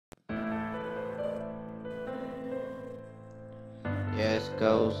Yes,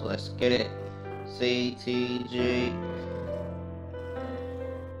 goes. Let's get it. CTG.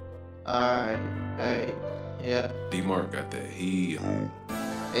 Alright, hey, yeah. D-Mark got that heat.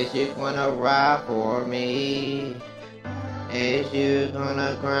 Is you gonna ride for me? Is you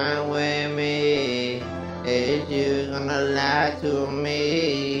gonna grind with me? Is you gonna lie to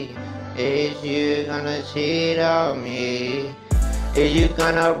me? Is you gonna cheat on me? Is you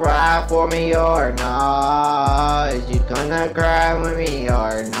gonna ride for me or not? Is you gonna grind with me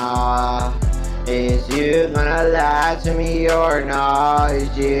or not? Is you gonna lie to me or not?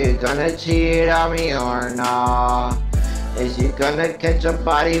 Is you gonna cheat on me or not? Is you gonna catch a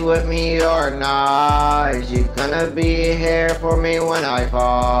body with me or not? Is you gonna be here for me when I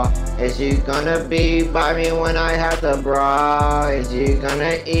fall? Is you gonna be by me when I have to brawl? Is you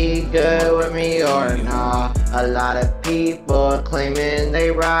gonna eat good with me or not? A lot of people claiming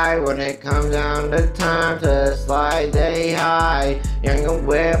they ride. When it comes down to time to slide, they hide. Younger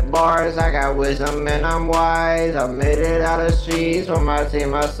with bars, I got wisdom and I'm wise. I made it out of streets, for my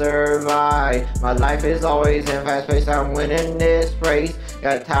team I survive. My life is always in fast pace, I'm winning this race.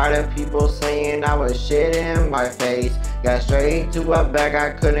 Got tired of people saying I was shit in my face. Got straight to a bag,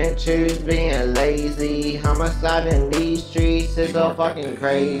 I couldn't choose being lazy. Homicide in these streets is so fucking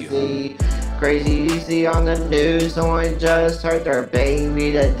crazy. Crazy you see on the news, someone just hurt their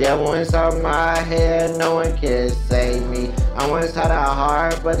baby. The devil inside my head, no one can save me. I once had a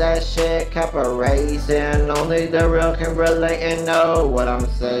heart, but that shit kept erasing. Only the real can relate and know what I'm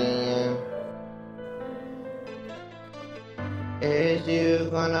saying. Is you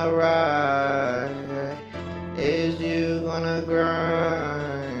gonna ride? Is you gonna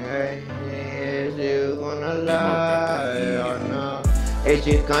grind? Is you gonna lie or not? Is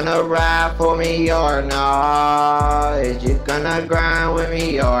you gonna ride for me or not? Is you gonna grind with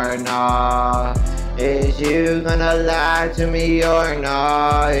me or not? Is you gonna lie to me or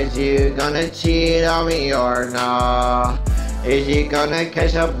not? Is you gonna cheat on me or not? Is you gonna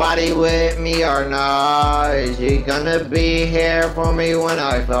catch a body with me or not? Is you gonna be here for me when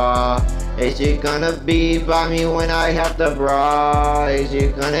I fall? Is you gonna be by me when I have to brawl? Is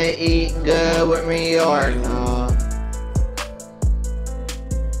you gonna eat good with me or not?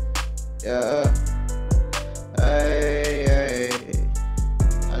 Yeah. Hey, hey.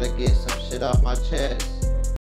 Gotta get some shit off my chest.